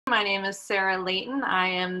My name is Sarah Layton. I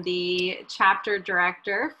am the chapter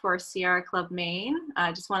director for Sierra Club Maine.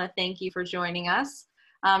 I just want to thank you for joining us.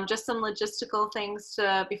 Just some logistical things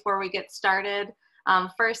before we get started.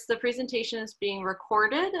 First, the presentation is being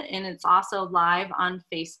recorded and it's also live on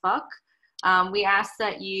Facebook. We ask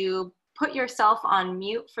that you put yourself on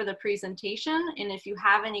mute for the presentation, and if you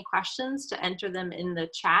have any questions, to enter them in the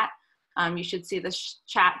chat. You should see the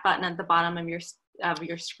chat button at the bottom of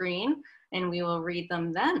your screen, and we will read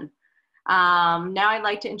them then. Now I'd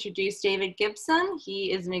like to introduce David Gibson.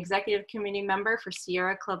 He is an executive committee member for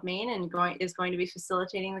Sierra Club Maine and is going to be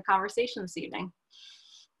facilitating the conversation this evening.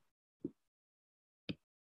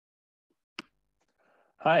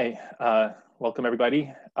 Hi, welcome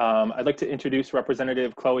everybody. I'd like to introduce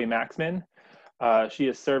Representative Chloe Maxim. She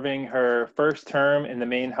is serving her first term in the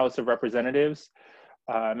Maine House of Representatives.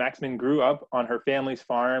 Maxim grew up on her family's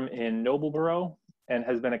farm in Noblesboro and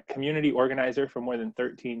has been a community organizer for more than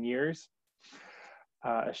 13 years.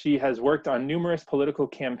 She has worked on numerous political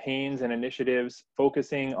campaigns and initiatives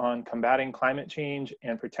focusing on combating climate change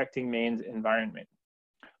and protecting Maine's environment.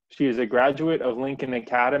 She is a graduate of Lincoln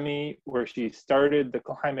Academy, where she started the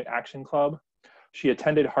Climate Action Club. She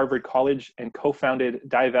attended Harvard College and co-founded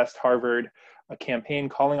Divest Harvard, a campaign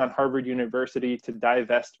calling on Harvard University to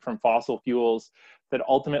divest from fossil fuels that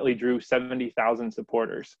ultimately drew 70,000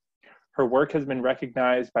 supporters. Her work has been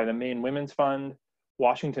recognized by the Maine Women's Fund,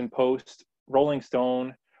 Washington Post, Rolling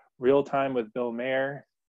Stone, Real Time with Bill Maher,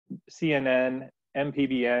 CNN,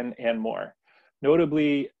 MPBN, and more.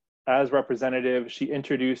 Notably, as representative, she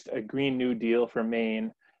introduced a Green New Deal for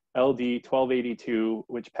Maine, LD 1282,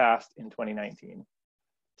 which passed in 2019.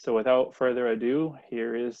 So without further ado,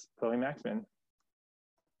 here is Chloe Maxim.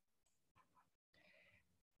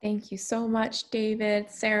 Thank you so much, David,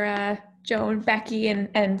 Sarah, Joan, Becky,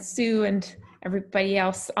 and Sue, and everybody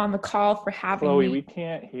else on the call for having me. Chloe, we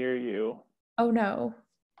can't hear you. Oh no.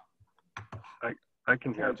 I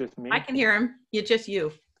can hear him. Just me? I can hear him. It's just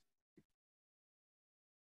you.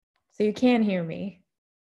 So you can hear me.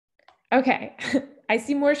 Okay. I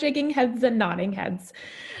see more shaking heads than nodding heads.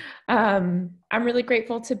 I'm really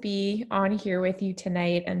grateful to be on here with you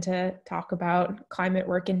tonight and to talk about climate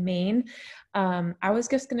work in Maine. I was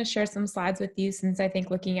just going to share some slides with you, since I think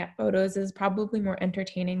looking at photos is probably more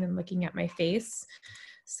entertaining than looking at my face.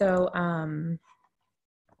 So I'm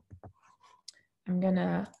going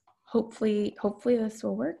to hopefully this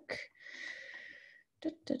will work.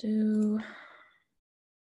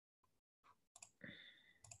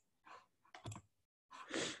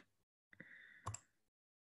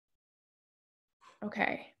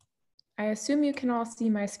 Okay, I assume you can all see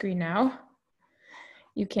my screen now.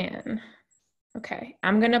 You can. Okay,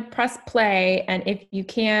 I'm gonna press play, and if you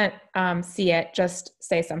can't see it, just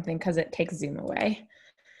say something because it takes Zoom away.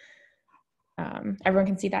 Everyone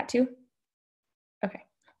can see that too? Okay,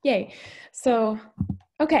 yay. So,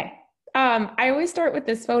 okay. I always start with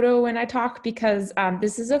this photo when I talk because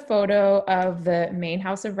this is a photo of the Maine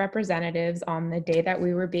House of Representatives on the day that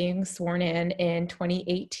we were being sworn in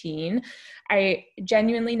 2018. I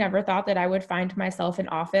genuinely never thought that I would find myself in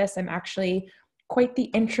office. I'm actually quite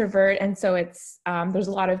the introvert, and so it's there's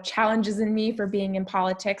a lot of challenges in me for being in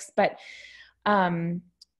politics, but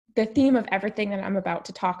the theme of everything that I'm about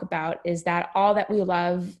to talk about is that all that we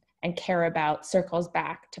love and care about circles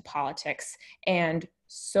back to politics, and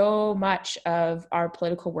so much of our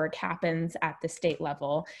political work happens at the state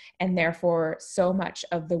level, and therefore so much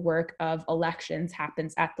of the work of elections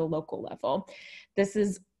happens at the local level. This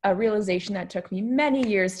is a realization that took me many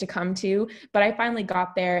years to come to, but I finally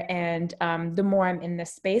got there, and the more I'm in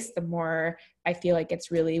this space, the more I feel like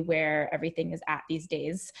it's really where everything is at these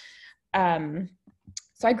days.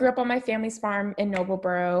 So I grew up on my family's farm in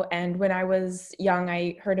Noblesboro, and when I was young,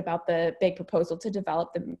 I heard about the big proposal to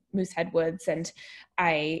develop the Moosehead Woods, and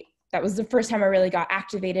that was the first time I really got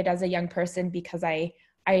activated as a young person, because I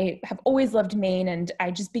have always loved Maine, and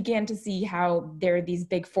I just began to see how there are these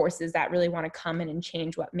big forces that really want to come in and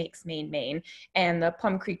change what makes Maine Maine, and the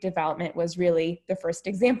Plum Creek development was really the first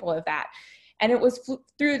example of that. And it was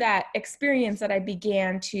through that experience that I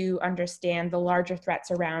began to understand the larger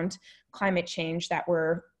threats around climate change that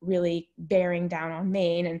were really bearing down on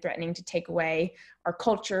Maine and threatening to take away our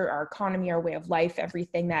culture, our economy, our way of life,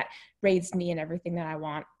 everything that raised me and everything that I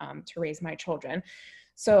want to raise my children.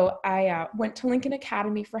 So I went to Lincoln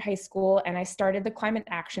Academy for high school, and I started the Climate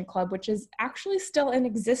Action Club, which is actually still in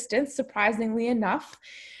existence, surprisingly enough.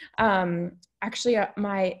 Actually,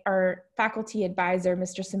 our faculty advisor,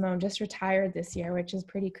 Mr. Simone, just retired this year, which is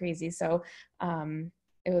pretty crazy. So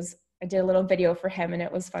I did a little video for him, and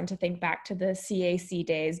it was fun to think back to the CAC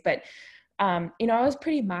days. But I was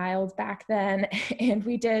pretty mild back then, and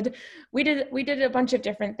we did a bunch of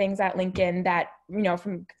different things at Lincoln that,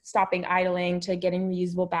 from stopping idling to getting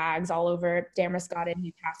reusable bags all over Damascus and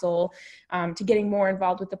Newcastle, to getting more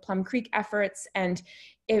involved with the Plum Creek efforts. And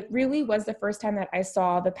it really was the first time that I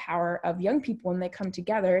saw the power of young people when they come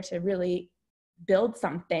together to really build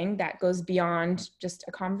something that goes beyond just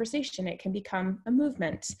a conversation. It can become a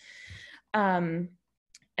movement.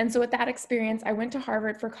 And so with that experience, I went to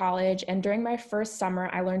Harvard for college, and during my first summer,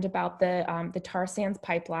 I learned about the tar sands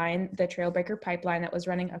pipeline, the Trailbreaker pipeline that was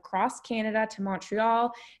running across Canada to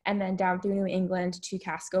Montreal, and then down through New England to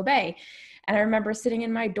Casco Bay. And I remember sitting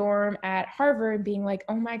in my dorm at Harvard being like,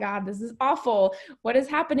 oh my God, this is awful. What is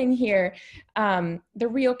happening here? The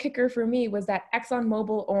real kicker for me was that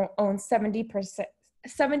ExxonMobil owns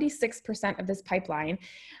 76% of this pipeline.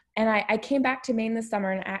 And I came back to Maine this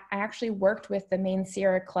summer, and I actually worked with the Maine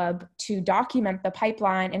Sierra Club to document the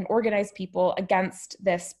pipeline and organize people against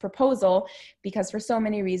this proposal, because for so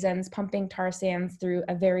many reasons, pumping tar sands through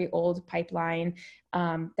a very old pipeline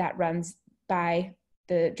that runs by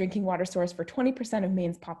the drinking water source for 20% of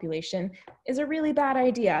Maine's population is a really bad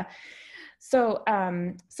idea. So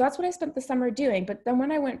that's what I spent the summer doing. But then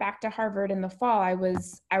when I went back to Harvard in the fall, I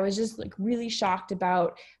was just like really shocked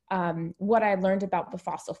about what I learned about the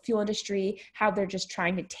fossil fuel industry, how they're just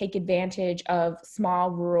trying to take advantage of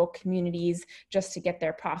small rural communities just to get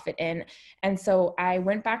their profit in. And so I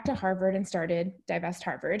went back to Harvard and started Divest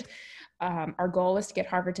Harvard. Our goal was to get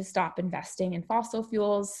Harvard to stop investing in fossil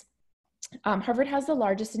fuels. Harvard has the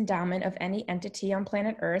largest endowment of any entity on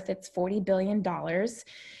planet Earth. It's $40 billion.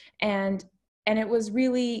 And it was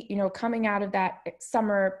really, coming out of that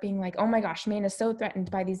summer being like, oh my gosh, Maine is so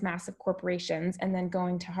threatened by these massive corporations, and then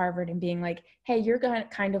going to Harvard and being like, hey, you're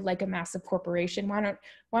kind of like a massive corporation. Why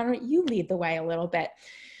don't you lead the way a little bit?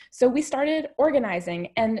 So we started organizing,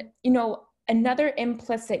 and, another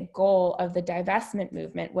implicit goal of the divestment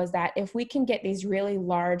movement was that if we can get these really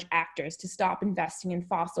large actors to stop investing in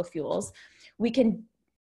fossil fuels, we can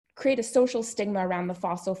create a social stigma around the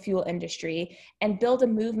fossil fuel industry and build a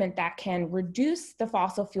movement that can reduce the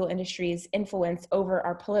fossil fuel industry's influence over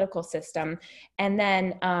our political system. And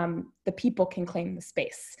then the people can claim the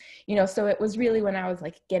space, so it was really when I was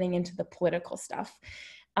like getting into the political stuff.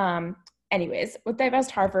 Anyways, with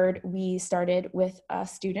Divest Harvard, we started with a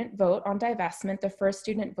student vote on divestment, the first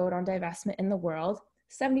student vote on divestment in the world.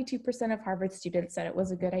 72% of Harvard students said it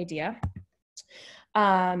was a good idea.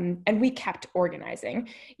 And we kept organizing.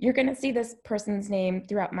 You're going to see this person's name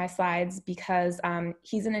throughout my slides because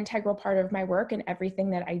he's an integral part of my work and everything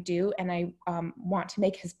that I do, and I want to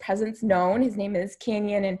make his presence known. His name is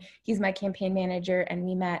Canyon, and he's my campaign manager, and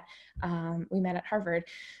we met at Harvard.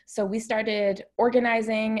 So we started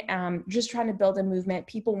organizing, just trying to build a movement.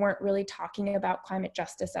 People weren't really talking about climate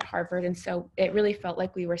justice at Harvard, and so it really felt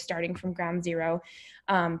like we were starting from ground zero.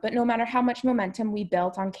 But no matter how much momentum we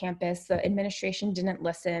built on campus, the administration didn't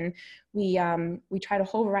listen. We tried a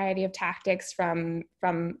whole variety of tactics, from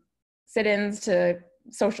sit-ins to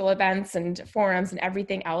social events and forums and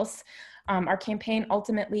everything else. Our campaign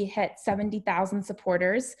ultimately hit 70,000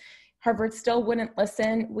 supporters. Harvard still wouldn't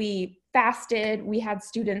listen. We fasted. We had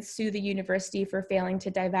students sue the university for failing to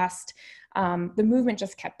divest. The movement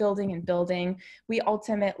just kept building and building. We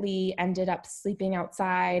ultimately ended up sleeping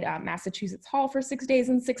outside Massachusetts Hall for 6 days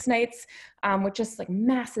and 6 nights, with just like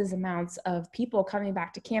massive amounts of people coming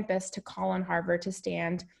back to campus to call on Harvard to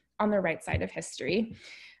stand on the right side of history.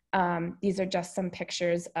 These are just some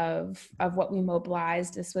pictures of what we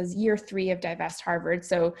mobilized. This was year 3 of Divest Harvard.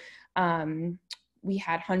 So we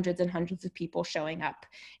had hundreds and hundreds of people showing up,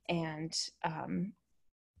 and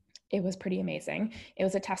it was pretty amazing. It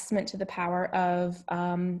was a testament to the power of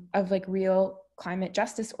like real climate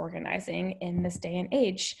justice organizing in this day and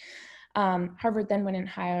age. Harvard then went and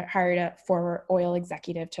hired a former oil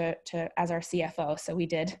executive as our CFO. So we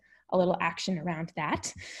did a little action around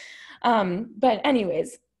that. But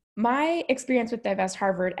anyways, my experience with Divest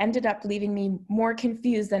Harvard ended up leaving me more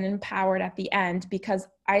confused than empowered at the end, because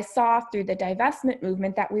I saw through the divestment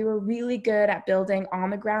movement that we were really good at building on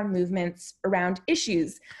the ground movements around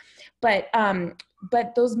issues. But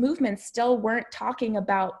those movements still weren't talking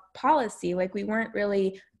about policy. Like, we weren't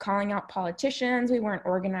really calling out politicians. We weren't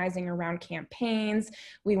organizing around campaigns.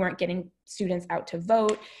 We weren't getting students out to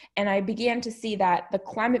vote. And I began to see that the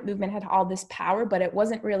climate movement had all this power, but it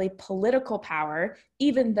wasn't really political power,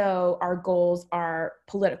 even though our goals are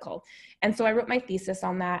political. And so I wrote my thesis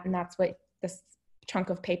on that, and that's what this chunk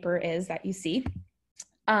of paper is that you see.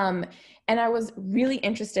 And I was really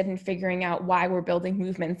interested in figuring out why we're building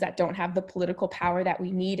movements that don't have the political power that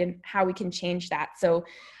we need and how we can change that. So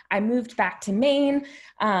I moved back to Maine.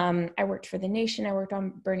 I worked for The Nation. I worked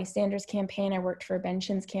on Bernie Sanders' campaign. I worked for Ben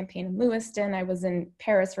Shin's campaign in Lewiston. I was in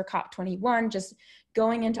Paris for COP21, just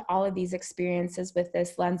going into all of these experiences with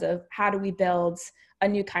this lens of how do we build a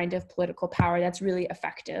new kind of political power that's really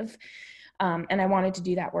effective. And I wanted to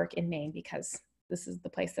do that work in Maine because this is the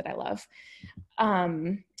place that I love.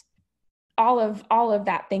 All of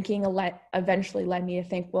that thinking eventually led me to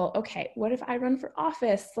think, well, okay, what if I run for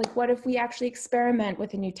office? Like, what if we actually experiment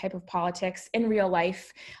with a new type of politics in real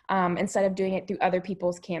life instead of doing it through other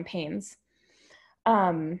people's campaigns?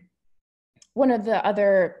 One of the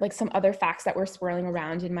other, some other facts that were swirling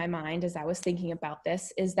around in my mind as I was thinking about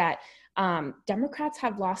this is that Democrats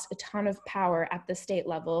have lost a ton of power at the state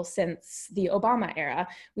level since the Obama era.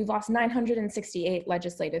 We've lost 968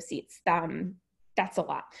 legislative seats. That's a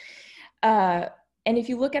lot. And if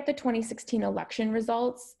you look at the 2016 election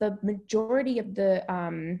results, the majority of the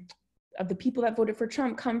people that voted for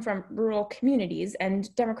Trump come from rural communities,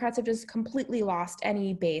 and Democrats have just completely lost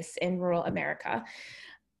any base in rural America.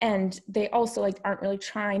 And they also aren't really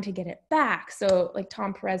trying to get it back. So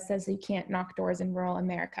Tom Perez says, you can't knock doors in rural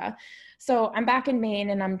America. So I'm back in Maine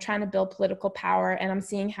and I'm trying to build political power, and I'm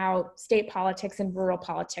seeing how state politics and rural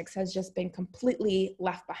politics has just been completely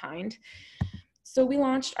left behind. So we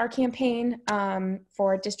launched our campaign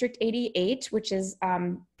for District 88, which is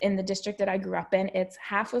in the district that I grew up in. It's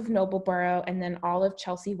half of Noblesboro and then all of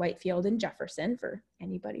Chelsea, Whitefield, and Jefferson, for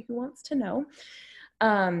anybody who wants to know.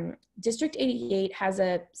 District 88 has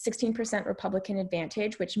a 16% Republican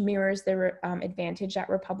advantage, which mirrors the advantage that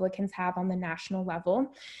Republicans have on the national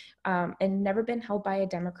level, and never been held by a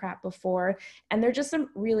Democrat before. And there are just some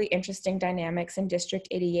really interesting dynamics in District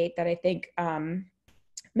 88 that I think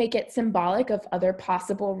make it symbolic of other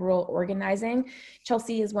possible rural organizing.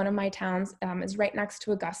 Chelsea is one of my towns, is right next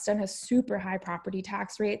to Augusta and has super high property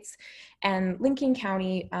tax rates. And Lincoln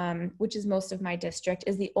County, which is most of my district,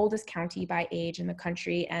 is the oldest county by age in the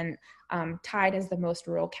country, and tied as the most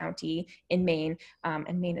rural county in Maine.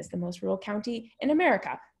 And Maine is the most rural county in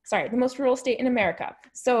America. Sorry, the most rural state in America.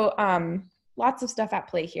 So lots of stuff at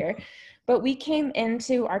play here. But we came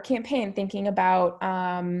into our campaign thinking about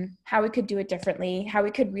how we could do it differently, how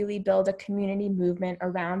we could really build a community movement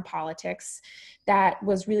around politics that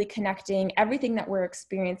was really connecting everything that we're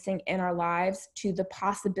experiencing in our lives to the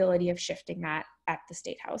possibility of shifting that at the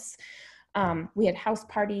State House. We had house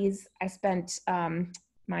parties. I spent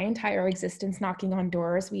my entire existence knocking on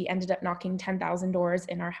doors. We ended up knocking 10,000 doors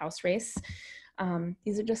in our house race.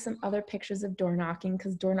 These are just some other pictures of door knocking,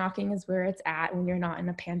 because door knocking is where it's at when you're not in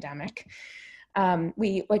a pandemic.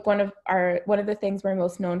 We one of the things we're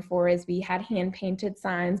most known for is we had hand painted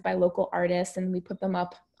signs by local artists, and we put them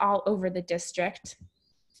up all over the district.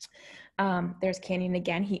 There's Canyon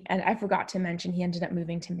again. And I forgot to mention, he ended up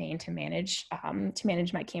moving to Maine to manage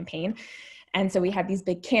my campaign. And so we had these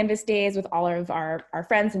big canvas days with all of our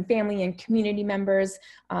friends and family and community members.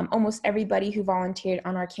 Almost everybody who volunteered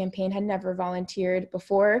on our campaign had never volunteered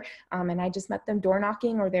before. And I just met them door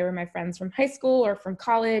knocking, or they were my friends from high school or from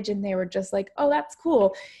college. And they were just like, oh, that's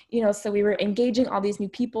cool. So we were engaging all these new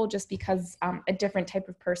people just because a different type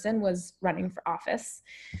of person was running for office.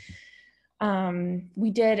 We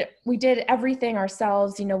did everything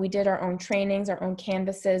ourselves. We did our own trainings, our own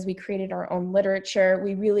canvases. We created our own literature.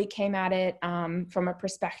 We really came at it from a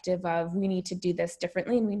perspective of, we need to do this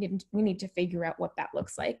differently, and we need to figure out what that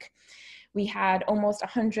looks like. We had almost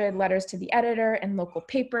 100 letters to the editor and local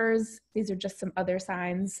papers. These are just some other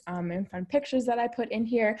signs and fun pictures that I put in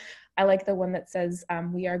here. I like the one that says,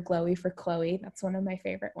 "We are glowy for Chloe." That's one of my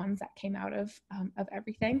favorite ones that came out of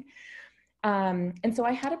everything. And so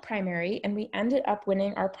I had a primary, and we ended up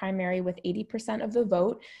winning our primary with 80% of the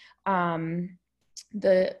vote.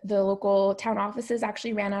 The local town offices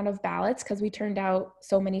actually ran out of ballots because we turned out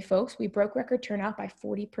so many folks. We broke record turnout by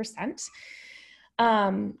 40%.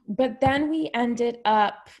 But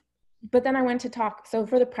then I went to talk. So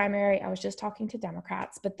for the primary, I was just talking to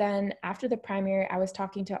Democrats. But then after the primary, I was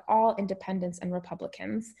talking to all independents and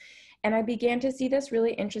Republicans. And I began to see this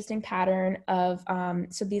really interesting pattern of,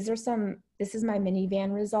 this is my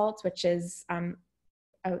minivan results, which is a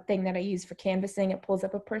thing that I use for canvassing. It pulls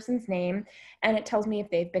up a person's name, and it tells me if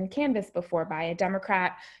they've been canvassed before by a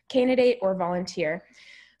Democrat candidate or volunteer.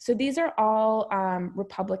 So these are all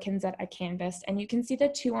Republicans that I canvassed, and you can see the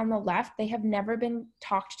two on the left, they have never been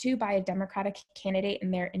talked to by a Democratic candidate in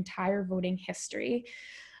their entire voting history.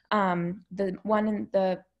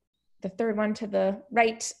 The third one to the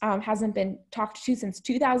right hasn't been talked to since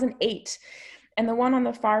 2008. And the one on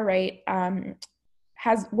the far right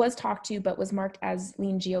was talked to, but was marked as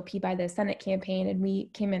lean GOP by the Senate campaign. And we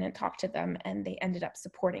came in and talked to them, and they ended up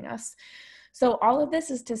supporting us. So all of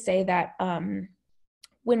this is to say that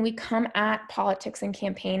when we come at politics and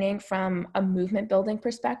campaigning from a movement building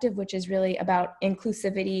perspective, which is really about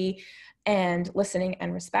inclusivity and listening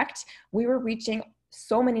and respect, we were reaching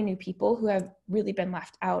so many new people who have really been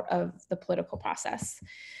left out of the political process.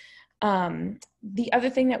 The other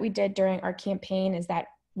thing that we did during our campaign is that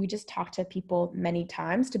we just talked to people many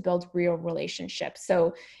times to build real relationships.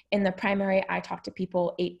 So in the primary, I talked to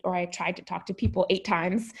people I tried to talk to people 8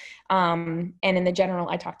 times. And in the general,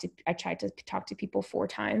 I tried to talk to people 4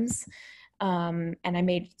 times. And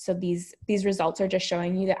these results are just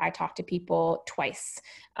showing you that I talked to people twice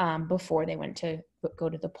before they went to go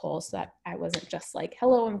to the polls, so that I wasn't just like,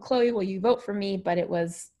 hello, I'm Chloe, will you vote for me? But it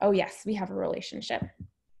was, oh yes, we have a relationship.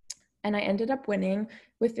 And I ended up winning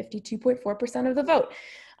with 52.4% of the vote.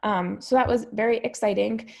 So that was very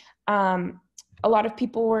exciting. A lot of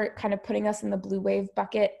people were kind of putting us in the blue wave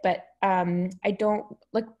bucket, but when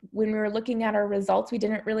we were looking at our results, we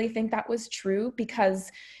didn't really think that was true,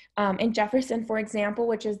 because in Jefferson, for example,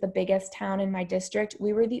 which is the biggest town in my district,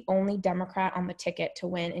 we were the only Democrat on the ticket to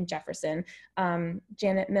win in Jefferson.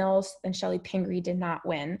 Janet Mills and Shelley Pingree did not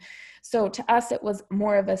win. So to us, it was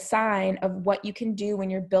more of a sign of what you can do when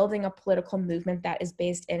you're building a political movement that is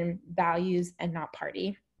based in values and not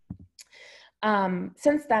party.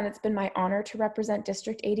 Since then, it's been my honor to represent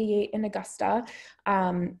District 88 in Augusta.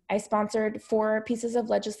 I sponsored 4 pieces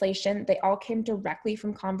of legislation. They all came directly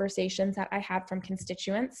from conversations that I had from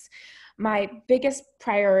constituents. My biggest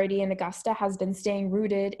priority in Augusta has been staying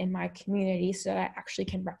rooted in my community so that I actually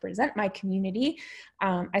can represent my community.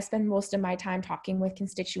 I spend most of my time talking with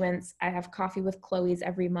constituents. I have coffee with Chloe's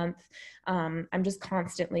every month. I'm just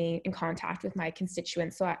constantly in contact with my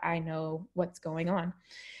constituents, so I know what's going on.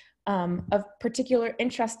 Of particular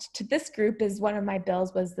interest to this group is one of my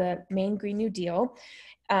bills was the Maine Green New Deal.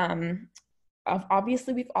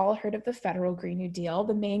 Obviously, we've all heard of the federal Green New Deal.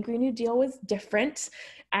 The Maine Green New Deal was different.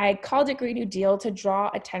 I called it Green New Deal to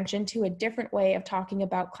draw attention to a different way of talking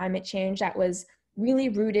about climate change that was really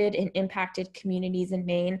rooted in impacted communities in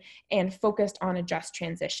Maine and focused on a just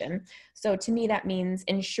transition. So to me, that means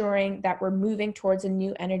ensuring that we're moving towards a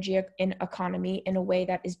new energy economy in a way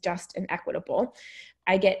that is just and equitable.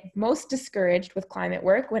 I get most discouraged with climate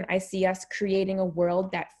work when I see us creating a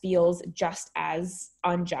world that feels just as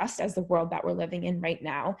unjust as the world that we're living in right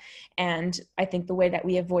now. And I think the way that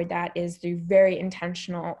we avoid that is through very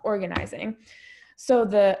intentional organizing. So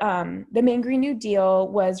the Maine Green New Deal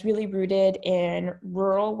was really rooted in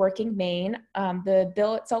rural working Maine. The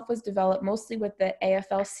bill itself was developed mostly with the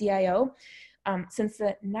AFL-CIO. Since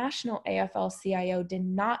the national AFL-CIO did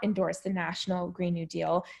not endorse the national Green New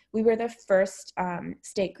Deal, we were the first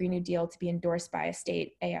state Green New Deal to be endorsed by a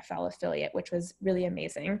state AFL affiliate, which was really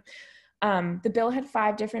amazing. The bill had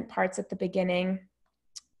 5 different parts at the beginning.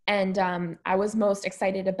 And I was most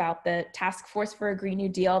excited about the task force for a Green New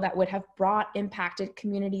Deal that would have brought impacted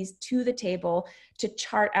communities to the table to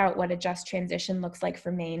chart out what a just transition looks like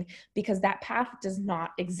for Maine, because that path does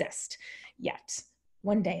not exist yet.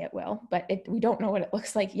 One day it will, but we don't know what it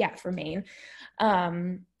looks like yet for Maine.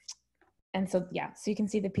 And so, yeah, so you can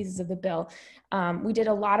see the pieces of the bill. We did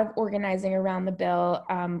a lot of organizing around the bill.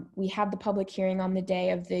 We had the public hearing on the day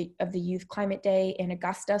of the Youth Climate Day in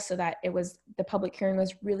Augusta, so that the public hearing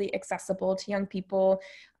was really accessible to young people.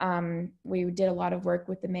 We did a lot of work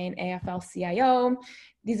with the Maine AFL-CIO.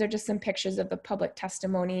 These are just some pictures of the public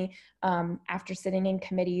testimony. After sitting in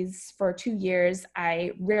committees for 2 years,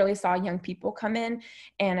 I rarely saw young people come in,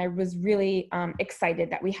 and I was really excited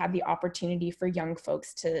that we had the opportunity for young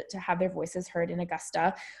folks to have their voices heard in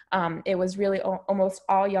Augusta. It was really almost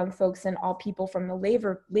all young folks and all people from the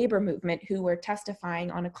labor movement who were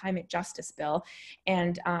testifying on a climate justice bill,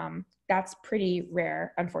 and that's pretty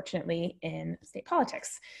rare, unfortunately, in state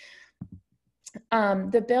politics.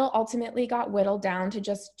 The bill ultimately got whittled down to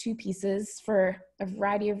just 2 pieces for a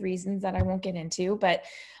variety of reasons that I won't get into, but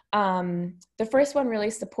the first one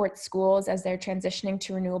really supports schools as they're transitioning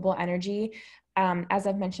to renewable energy. As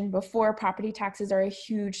I've mentioned before, property taxes are a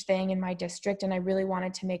huge thing in my district, and I really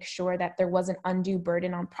wanted to make sure that there wasn't undue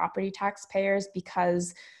burden on property taxpayers,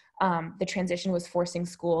 because the transition was forcing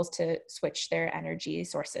schools to switch their energy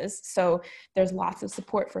sources. So there's lots of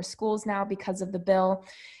support for schools now because of the bill.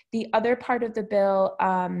 The other part of the bill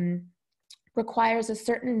requires a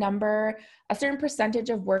certain percentage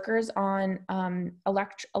of workers on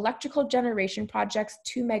electrical generation projects,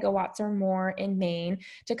 2 megawatts or more in Maine,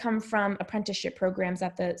 to come from apprenticeship programs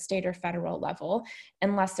at the state or federal level,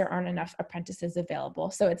 unless there aren't enough apprentices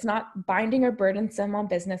available. So it's not binding or burdensome on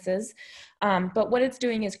businesses, but what it's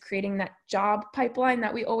doing is creating that job pipeline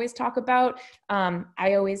that we always talk about.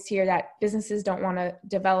 I always hear that businesses don't want to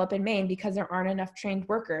develop in Maine because there aren't enough trained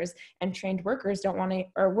workers, and trained workers don't want to,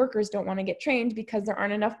 or workers don't want to get trained because there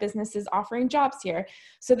aren't enough businesses offering jobs here.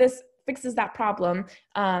 So this fixes that problem.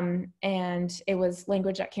 And it was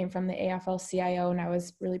language that came from the AFL-CIO, and I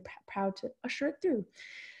was really proud to usher it through.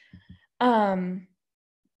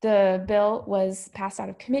 The bill was passed out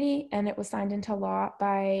of committee and it was signed into law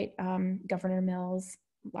by Governor Mills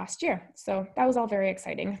last year. So that was all very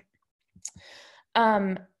exciting.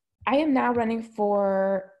 I am now running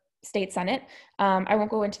for state senate. I won't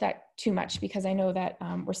go into that too much because I know that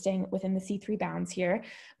we're staying within the C3 bounds here.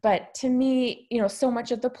 But to me, so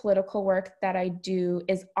much of the political work that I do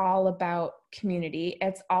is all about community.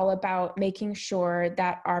 It's all about making sure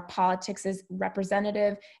that our politics is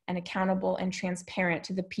representative and accountable and transparent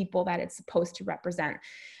to the people that it's supposed to represent.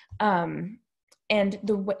 And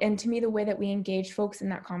to me, the way that we engage folks in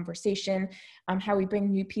that conversation, how we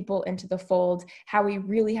bring new people into the fold, how we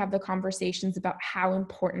really have the conversations about how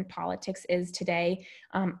important politics is today,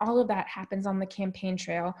 all of that happens on the campaign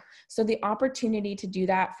trail. So the opportunity to do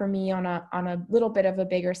that for me on a little bit of a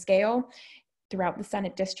bigger scale throughout the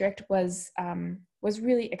Senate district was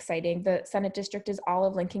really exciting. The Senate district is all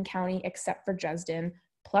of Lincoln County except for Dresden,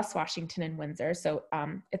 plus Washington and Windsor. So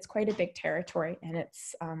it's quite a big territory, and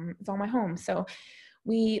it's all my home. So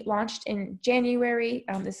we launched in January.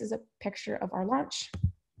 This is a picture of our launch.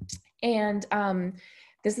 And once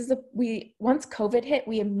COVID hit,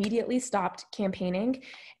 we immediately stopped campaigning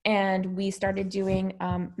and we started doing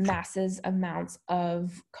massive amounts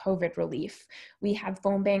of COVID relief. We had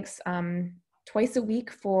phone banks twice a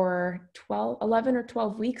week for 11 or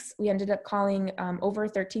 12 weeks. We ended up calling over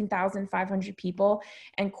 13,500 people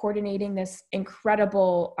and coordinating this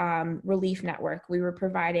incredible relief network. We were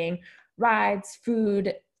providing rides,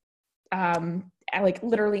 food, like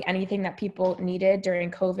literally anything that people needed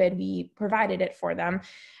during COVID, we provided it for them.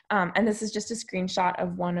 And this is just a screenshot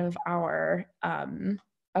of one of our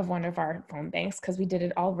phone banks, because we did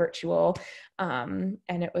it all virtual. And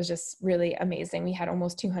it was just really amazing. We had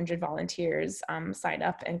almost 200 volunteers sign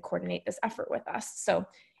up and coordinate this effort with us. So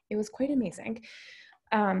it was quite amazing.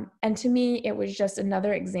 And to me, it was just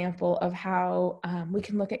another example of how we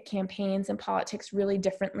can look at campaigns and politics really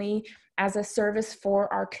differently as a service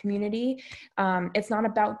for our community. It's not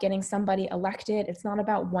about getting somebody elected. It's not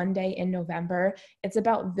about one day in November. It's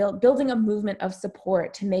about building a movement of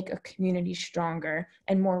support to make a community stronger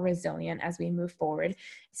and more resilient as we move forward.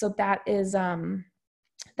 So that is,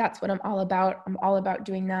 that's what I'm all about. I'm all about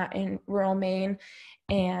doing that in rural Maine.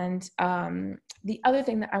 And the other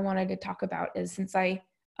thing that I wanted to talk about is, since I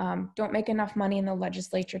don't make enough money in the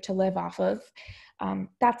legislature to live off of,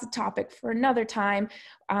 that's a topic for another time.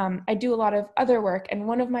 I do a lot of other work, and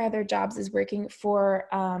one of my other jobs is working for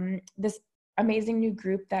this amazing new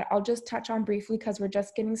group that I'll just touch on briefly because we're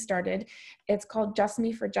just getting started. It's called Just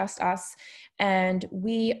Me for Just Us, and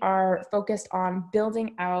we are focused on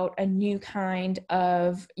building out a new kind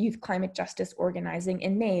of youth climate justice organizing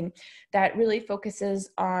in Maine that really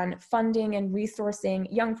focuses on funding and resourcing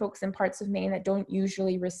young folks in parts of Maine that don't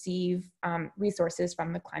usually receive resources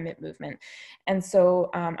from the climate movement. And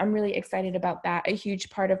so I'm really excited about that. A huge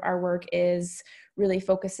part of our work is really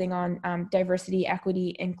focusing on diversity,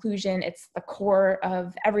 equity, inclusion. It's the core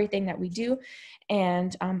of everything that we do.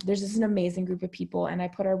 And there's just an amazing group of people, and I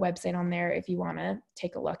put our website on there if you want to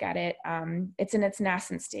take a look at it. It's in its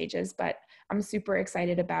nascent stages, but I'm super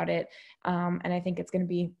excited about it. And I think it's going to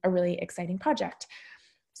be a really exciting project.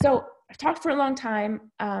 So I've talked for a long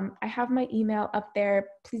time. I have my email up there.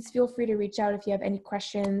 Please feel free to reach out if you have any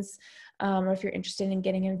questions, or if you're interested in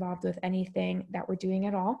getting involved with anything that we're doing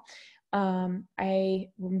at all. I'm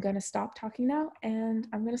going to stop talking now, and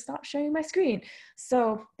I'm going to stop sharing my screen.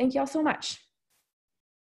 So thank you all so much.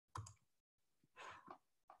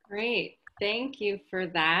 Great. Thank you for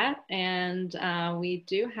that. And we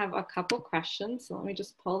do have a couple questions, so let me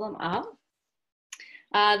just pull them up.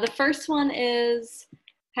 The first one is,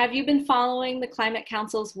 have you been following the Climate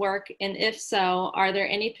Council's work? And if so, are there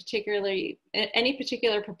any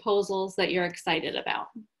particular proposals that you're excited about?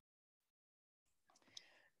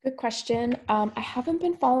 Good question. I haven't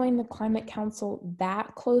been following the Climate Council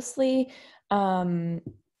that closely.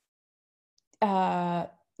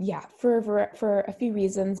 Yeah, for a few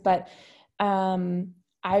reasons, but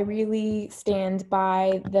I really stand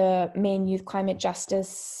by the Maine Youth Climate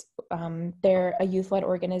Justice. They're a youth-led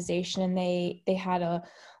organization, and they had a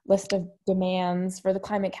list of demands for the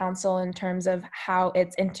Climate Council in terms of how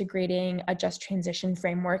it's integrating a just transition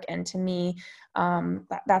framework. And to me,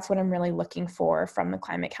 that's what I'm really looking for from the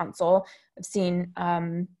Climate Council. I've seen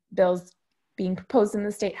bills being proposed in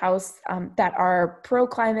the State House that are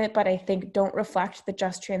pro-climate, but I think don't reflect the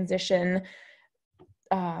just transition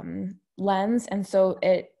lens, and so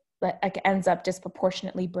it ends up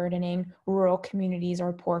disproportionately burdening rural communities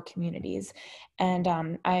or poor communities. And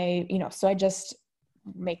that's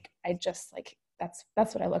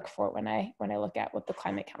what I look for when I look at what the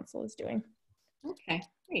Climate Council is doing. Okay,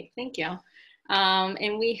 great, thank you.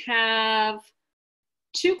 And we have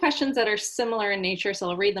two questions that are similar in nature, so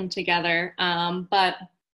I'll read them together. But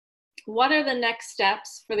what are the next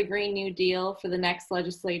steps for the Green New Deal for the next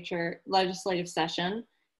legislative session?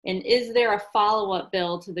 And is there a follow-up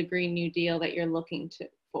bill to the Green New Deal that you're looking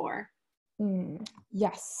for?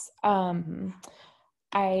 Yes.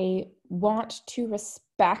 I want to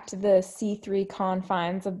respect the C3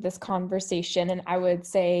 confines of this conversation, and I would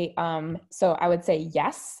say,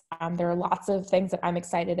 yes. There are lots of things that I'm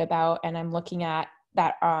excited about, and I'm looking at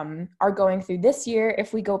that are going through this year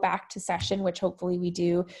if we go back to session, which hopefully we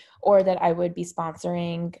do, or that I would be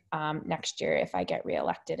sponsoring next year if I get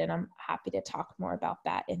reelected. And I'm happy to talk more about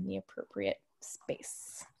that in the appropriate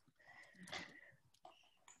space.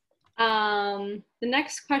 The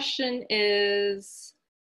next question is,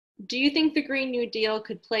 do you think the Green New Deal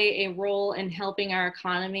could play a role in helping our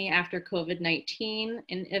economy after COVID-19?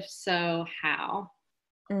 And if so, how?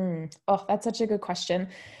 Oh, that's such a good question.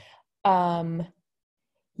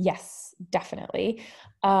 Yes, definitely.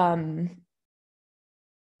 So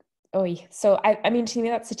I mean, to me,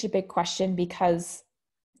 that's such a big question because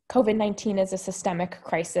COVID-19 is a systemic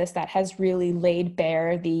crisis that has really laid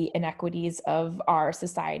bare the inequities of our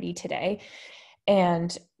society today.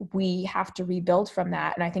 And we have to rebuild from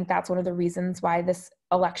that. And I think that's one of the reasons why this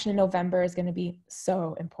election in November is going to be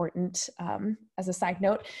so important, as a side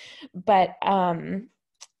note. But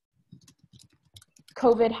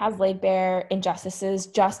COVID has laid bare injustices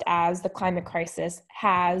just as the climate crisis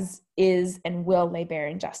is, and will lay bare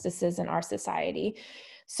injustices in our society.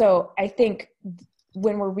 So I think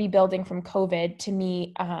when we're rebuilding from COVID, to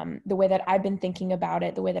me, the way that I've been thinking about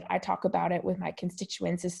it, the way that I talk about it with my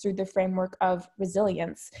constituents is through the framework of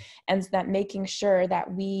resilience, and that making sure that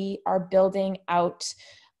we are building out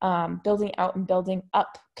and building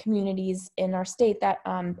up communities in our state that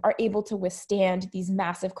are able to withstand these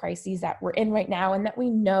massive crises that we're in right now and that we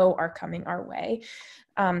know are coming our way.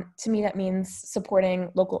 To me, that means supporting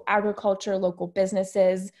local agriculture, local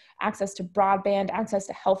businesses, access to broadband, access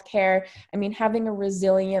to healthcare. I mean, having a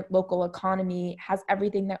resilient local economy has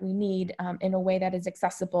everything that we need in a way that is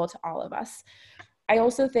accessible to all of us. I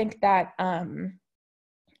also think that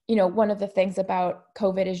one of the things about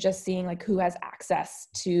COVID is just seeing like who has access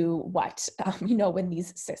to what, when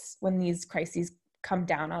these crises come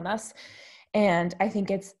down on us. And I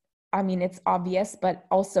think it's obvious, but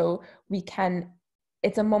also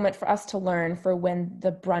it's a moment for us to learn for when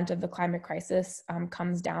the brunt of the climate crisis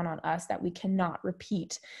comes down on us, that we cannot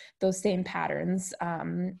repeat those same patterns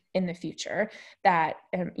in the future. That,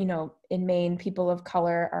 in Maine, people of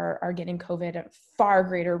color are getting COVID at a far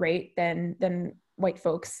greater rate than white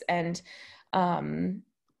folks, and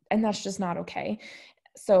that's just not okay.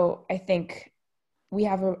 So I think we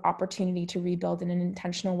have an opportunity to rebuild in an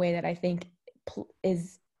intentional way that I think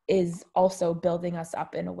is also building us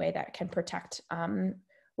up in a way that can protect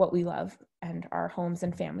what we love and our homes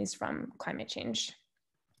and families from climate change.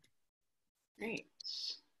 Great.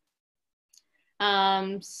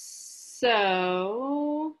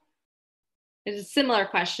 So it's a similar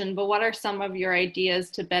question, but what are some of your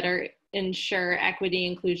ideas to better ensure equity,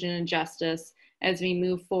 inclusion, and justice as we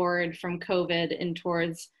move forward from COVID and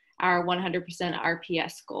towards our 100%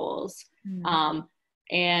 RPS goals?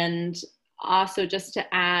 And also, just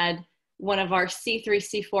to add, one of our C3,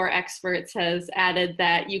 C4 experts has added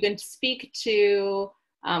that you can speak to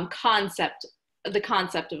the concept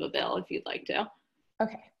of a bill if you'd like to.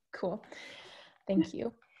 Okay, cool. Thank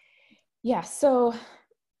you. Yeah, so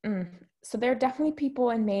there are definitely people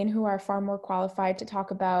in Maine who are far more qualified to talk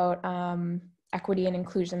about equity and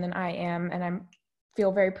inclusion than I am, and I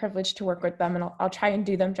feel very privileged to work with them, and I'll try and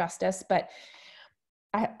do them justice. But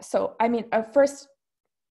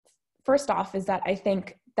first off is that I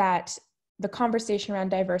think that the conversation around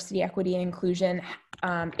diversity, equity, and inclusion,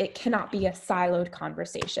 it cannot be a siloed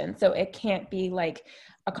conversation. So it can't be like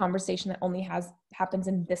a conversation that only happens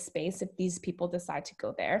in this space if these people decide to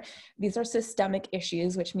go there. These are systemic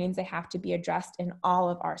issues, which means they have to be addressed in all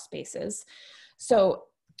of our spaces. So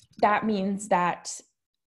that means that,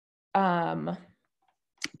 you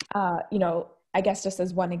know, I guess just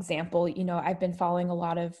as one example, you know, I've been following a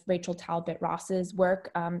lot of Rachel Talbot Ross's work.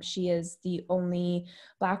 She is the only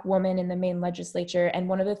Black woman in the Maine legislature. And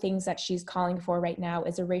one of the things that she's calling for right now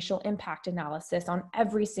is a racial impact analysis on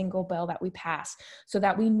every single bill that we pass so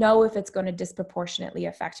that we know if it's going to disproportionately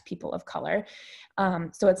affect people of color.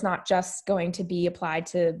 So it's not just going to be applied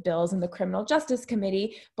to bills in the Criminal Justice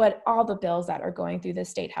Committee, but all the bills that are going through the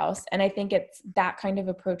State House. And I think it's that kind of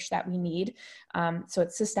approach that we need. So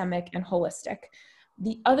it's systemic and holistic.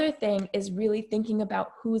 The other thing is really thinking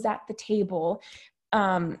about who's at the table.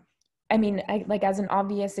 I mean, like as an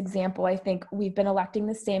obvious example, I think we've been electing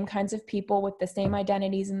the same kinds of people with the same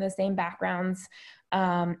identities and the same backgrounds,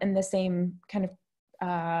 and the same kind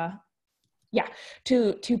of,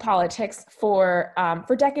 to politics for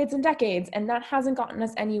decades and decades, and that hasn't gotten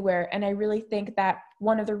us anywhere. And I really think that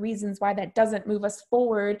one of the reasons why that doesn't move us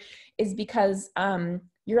forward is because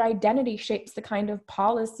your identity shapes the kind of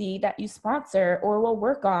policy that you sponsor or will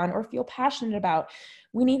work on or feel passionate about.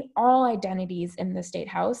 We need all identities in the State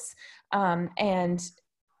House, and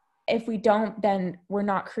if we don't, then we're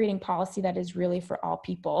not creating policy that is really for all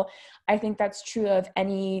people. I think that's true of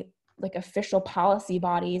any like official policy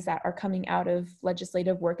bodies that are coming out of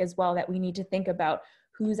legislative work as well, that we need to think about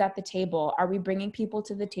who's at the table. Are we bringing people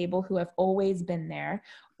to the table who have always been there?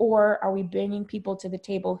 Or are we bringing people to the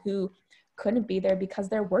table who couldn't be there because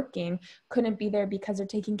they're working, couldn't be there because they're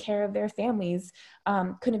taking care of their families,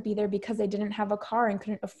 couldn't be there because they didn't have a car and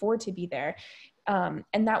couldn't afford to be there?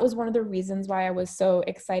 And that was one of the reasons why I was so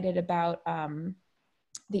excited about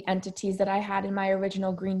the entities that I had in my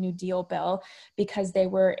original Green New Deal bill, because they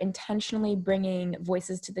were intentionally bringing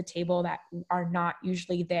voices to the table that are not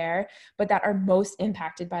usually there, but that are most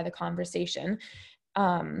impacted by the conversation.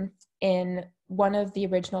 In one of the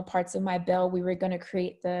original parts of my bill, we were going to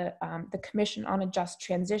create the Commission on a Just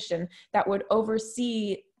Transition that would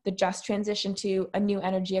oversee the just transition to a new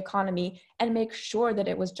energy economy and make sure that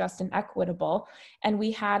it was just and equitable. And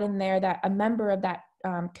we had in there that a member of that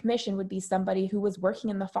commission would be somebody who was working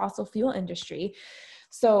in the fossil fuel industry.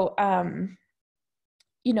 So,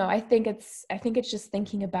 you know, I think it's just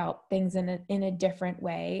thinking about things in a different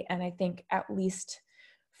way. And I think, at least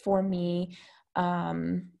for me,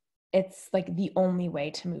 it's like the only way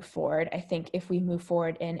to move forward. I think if we move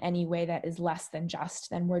forward in any way that is less than just,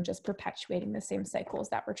 then we're just perpetuating the same cycles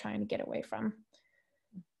that we're trying to get away from.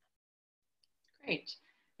 Great.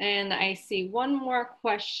 And I see one more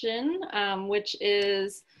question, which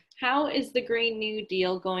is, how is the Green New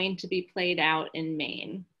Deal going to be played out in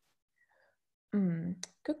Maine?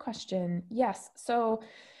 Good question. Yes. So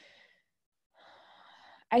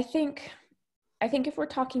I think if we're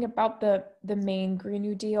talking about the Maine Green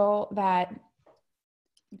New Deal, that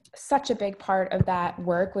such a big part of that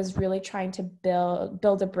work was really trying to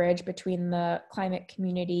build a bridge between the climate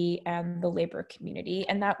community and the labor community.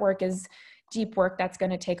 And that work is deep work that's going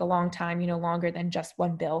to take a long time, you know, longer than just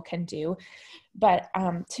one bill can do. But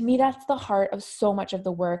to me, that's the heart of so much of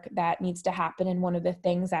the work that needs to happen, and one of the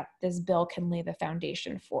things that this bill can lay the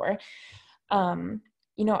foundation for. You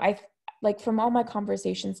know, like from all my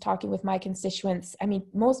conversations talking with my constituents, I mean,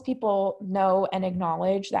 most people know and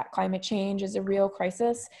acknowledge that climate change is a real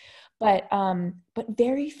crisis, but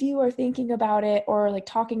very few are thinking about it or like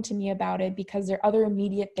talking to me about it because there are other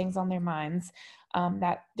immediate things on their minds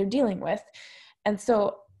that they're dealing with. And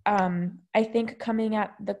so I think coming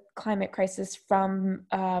at the climate crisis from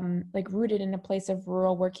like rooted in a place of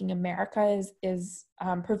rural working America is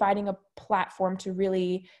providing a platform to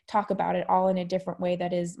really talk about it all in a different way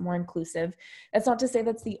that is more inclusive. That's not to say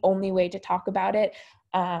that's the only way to talk about it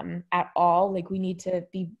at all. Like, we need to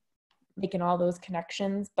be making all those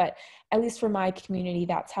connections, but at least for my community,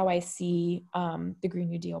 that's how I see the Green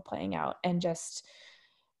New Deal playing out. And just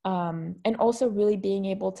and also really being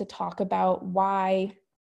able to talk about why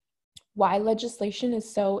legislation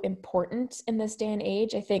is so important in this day and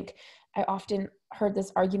age. I think I often heard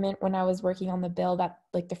this argument when I was working on the bill that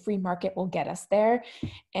like the free market will get us there.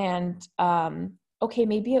 And okay,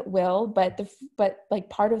 maybe it will, but like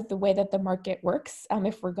part of the way that the market works,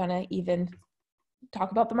 if we're gonna even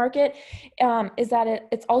talk about the market, is that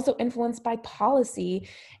it's also influenced by policy,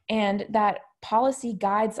 and that policy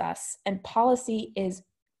guides us, and policy is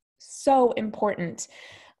so important.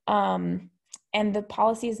 and the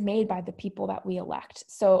policy is made by the people that we elect.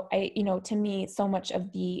 So to me, so much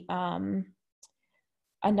of the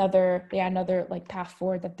another like path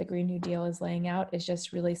forward that the Green New Deal is laying out is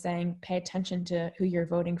just really saying, pay attention to who you're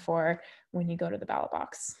voting for when you go to the ballot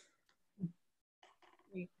box.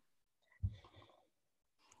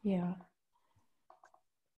 Yeah.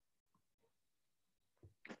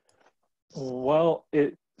 Well,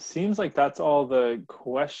 it seems like that's all the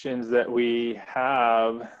questions that we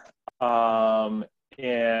have.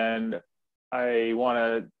 And I want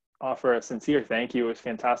to offer a sincere thank you. It was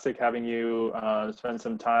fantastic having you spend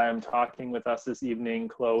some time talking with us this evening,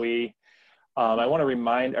 Chloe. I want to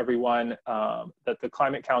remind everyone that the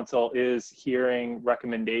Climate Council is hearing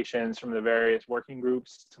recommendations from the various working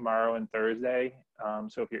groups tomorrow and Thursday.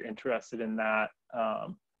 So if you're interested in that,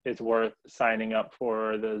 it's worth signing up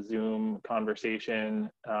for the Zoom conversation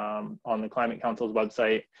on the Climate Council's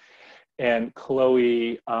website. And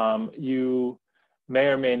Chloe, you may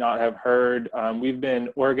or may not have heard, we've been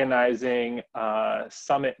organizing a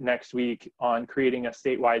summit next week on creating a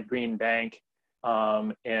statewide green bank.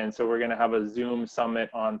 And so we're going to have a Zoom summit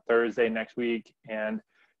on Thursday next week, and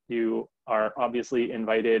you are obviously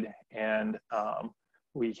invited, and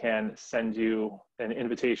we can send you an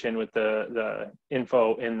invitation with the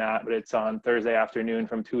info in that, but it's on Thursday afternoon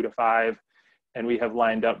from 2 to 5. And we have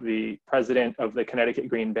lined up the president of the Connecticut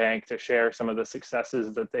Green Bank to share some of the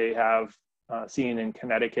successes that they have seen in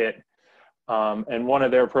Connecticut. And one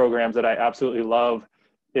of their programs that I absolutely love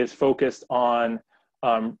is focused on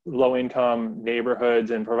low-income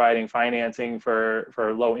neighborhoods and providing financing for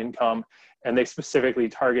low income. And they specifically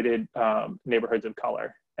targeted neighborhoods of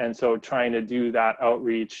color. And so trying to do that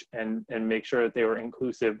outreach and make sure that they were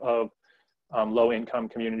inclusive of low-income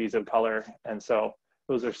communities of color. And so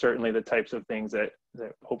those are certainly the types of things that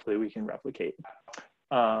hopefully we can replicate.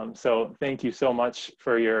 So thank you so much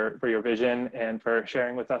for your vision and for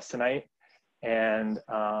sharing with us tonight. And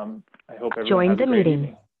I hope everyone has a great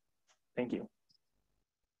evening. Thank you.